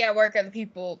 really see at work are the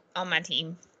people on my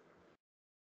team.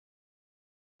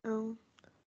 Oh.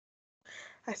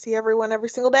 I see everyone every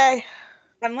single day.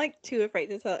 I'm like too afraid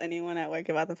to tell anyone at work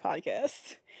about the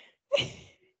podcast.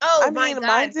 Oh I my mean, God,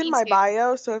 mine's in me my too.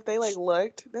 bio, so if they like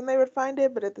looked, then they would find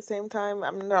it. But at the same time,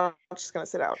 I'm not just gonna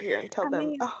sit out here and tell I them,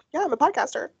 mean- "Oh, yeah, I'm a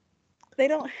podcaster." They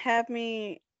don't have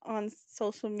me on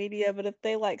social media, but if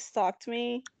they like stalked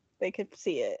me, they could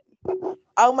see it.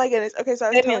 Oh my goodness. Okay, so I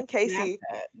was They mean telling Casey,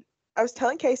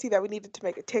 Snapchat. that we needed to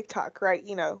make a TikTok, right?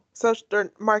 Social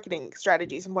or marketing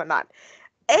strategies and whatnot.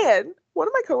 And one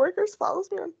of my coworkers follows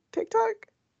me on TikTok,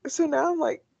 so now I'm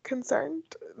like concerned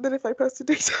that if I post a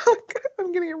TikTok,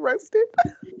 I'm gonna get roasted.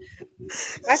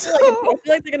 I feel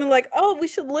like they're gonna like, oh, we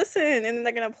should listen, and then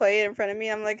they're gonna play it in front of me.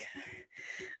 I'm like,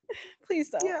 please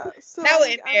don't. Yeah, so That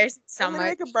would embarrass me so I'm gonna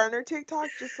much. make a burner TikTok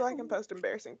just so I can post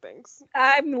embarrassing things.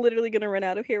 I'm literally gonna run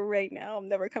out of here right now. I'll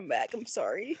never come back. I'm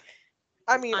sorry.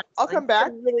 I mean, Honestly. I'll come I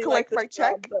back, really like collect this my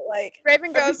job, check but like,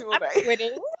 Raven every goes, single I'm day.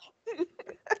 quitting.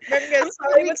 Raven goes, I'm 2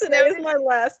 sorry, but weeks today is notice. my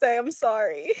last day. I'm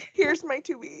sorry. Here's my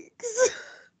 2 weeks.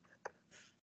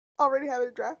 Already have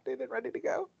it drafted and ready to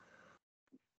go.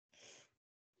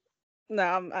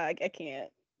 No, I can't.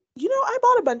 I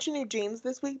bought a bunch of new jeans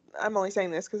this week. I'm only saying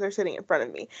this because they're sitting in front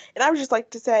of me. And I would just like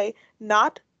to say,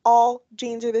 not all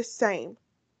jeans are the same.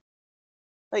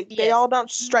 Like, they Yes. all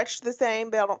don't stretch the same.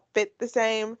 They all don't fit the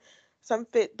same. Some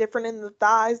fit different in the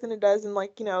thighs than it does in,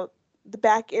 like, the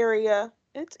back area.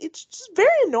 It's just very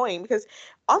annoying because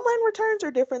online returns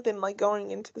are different than, like,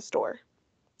 going into the store.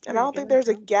 And I don't think there's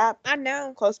a Gap I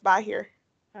know. close by here.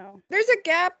 Oh, There's a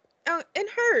Gap in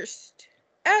Hearst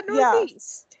at Yeah.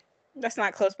 Northeast. that's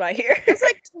not close by here. It's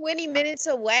like 20 minutes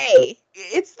away.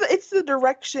 It's the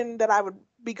direction that I would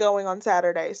be going on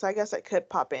Saturday, so I guess I could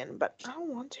pop in, but I don't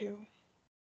want to.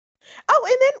 Oh,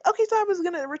 and then okay, so I was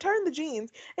gonna return the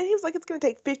jeans, and he was like, it's gonna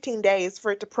take 15 days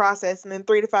for it to process, and then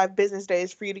 3 to 5 business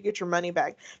days for you to get your money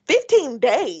back. 15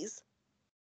 days.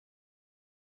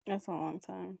 That's a long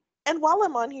time. And while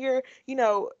I'm on here,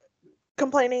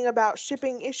 complaining about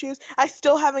shipping issues, I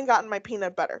still haven't gotten my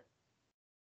peanut butter.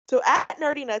 So at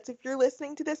Nerdy Nuts, if you're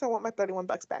listening to this, I want my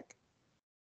 $31 back.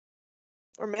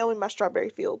 Or mail me my strawberry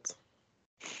fields.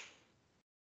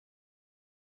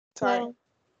 Sorry. Well,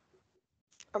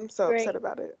 I'm so great. upset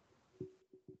about it.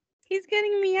 He's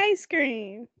getting me ice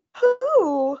cream.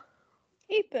 Who?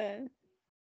 Ethan.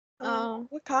 Oh.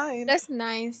 What kind? That's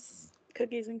nice.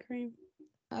 Cookies and cream.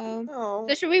 Oh.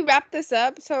 So should we wrap this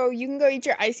up so you can go eat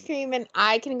your ice cream and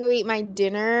I can go eat my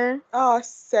dinner? Oh,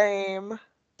 same.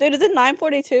 Dude, is it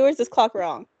 9:42 or is this clock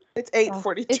wrong? It's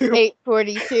 8:42. It's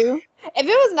 8:42. If it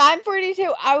was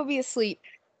 9:42, I would be asleep.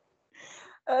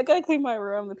 I gotta clean my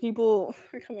room. The people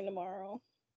are coming tomorrow.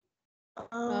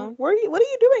 What are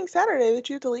you doing Saturday that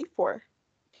you have to leave for?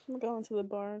 I'm going to the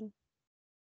barn.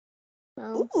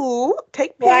 Ooh,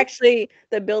 take pics. Well, actually,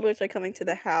 the builders are coming to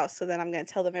the house, so then I'm gonna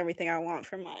tell them everything I want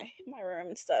for my room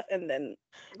and stuff, and then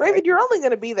Raven, you're only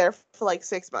gonna be there for like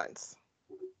 6 months.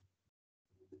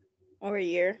 or a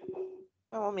year.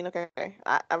 Oh, I mean, okay.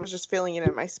 I was just feeling it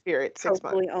in my spirit. 6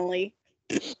 Hopefully months. only.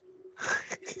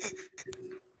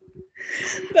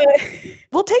 But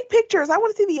We'll take pictures. I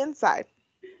want to see the inside.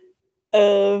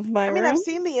 of my I mean, room, I've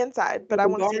seen the inside, but Of I the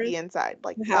want to see barn? the inside,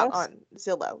 like The out house? on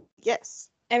Zillow. Yes.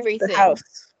 Everything. the house.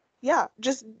 Yeah.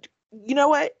 Just, you know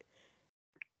what?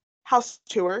 House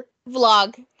tour.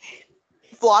 Vlog.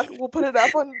 Vlog. We'll put it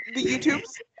up on the YouTubes.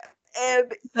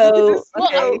 And So, you can just, We'll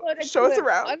okay. upload a show us clip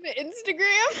around. on the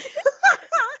Instagram.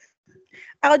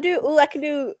 I'll do. I can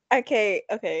do. Okay.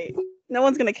 No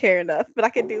one's gonna care enough, but I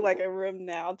could do like a room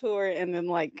now tour, and then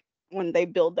like when they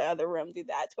build the other room, do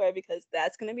that tour because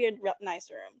that's gonna be a nice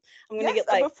room. I'm gonna Yes, get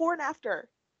like a before and after.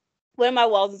 one of my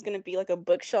walls is gonna be like a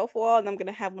bookshelf wall, and I'm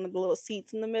gonna have one of the little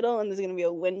seats in the middle, and there's gonna be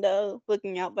a window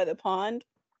looking out by the pond.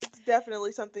 It's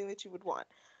definitely something that you would want.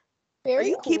 Very Are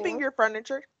you cool. keeping your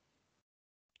furniture?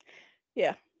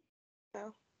 Yeah.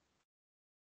 No.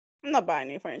 I'm not buying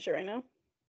new furniture right now.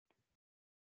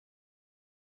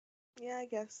 Yeah, I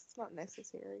guess it's not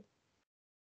necessary.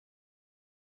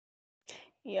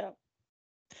 Yeah.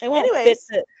 It won't Anyways.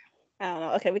 fit. I don't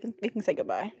know. Okay, we can say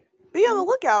goodbye. Be on the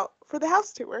lookout for the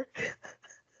house tour.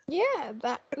 Yeah,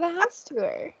 the house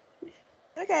tour.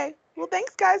 Okay. Well,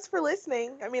 thanks guys for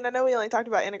listening. I mean, I know we only talked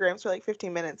about Enneagrams for like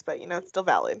 15 minutes, but it's still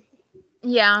valid.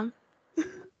 Yeah.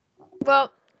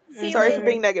 Well, see you Sorry later. for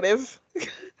being negative.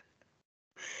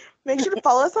 Make sure to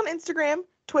follow us on Instagram,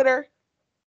 Twitter,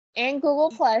 And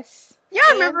Google Plus. Y'all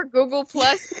And- remember Google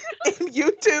Plus? and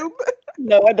YouTube.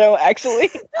 No, I don't actually.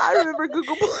 I remember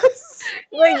Google Plus.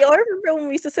 Wait, y'all remember when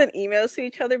we used to send emails to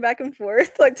each other back and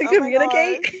forth, like to Oh my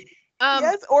communicate? gosh.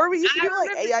 Yes, or we used to I do like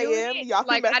remember doing AIM, it. Yahoo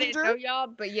Like, I Messenger. didn't know y'all,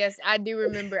 but yes, I do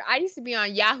remember. I used to be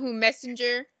on Yahoo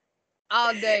Messenger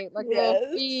all day, like a little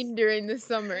Yes. fiend during the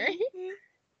summer.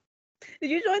 Did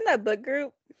you join that book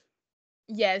group?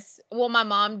 Yes. Well, my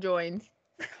mom joined,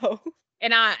 Oh,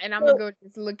 and I'm gonna go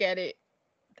just look at it.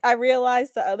 I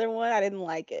realized the other one, I didn't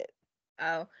like it.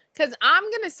 Oh, because I'm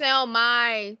gonna sell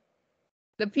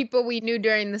the people we knew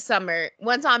during the summer.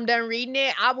 Once I'm done reading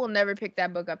it, I will never pick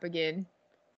that book up again.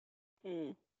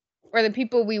 Or the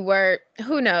people we were,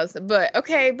 who knows? But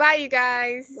okay, bye you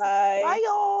guys. Bye. Bye,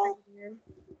 y'all.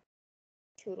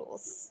 Toodles.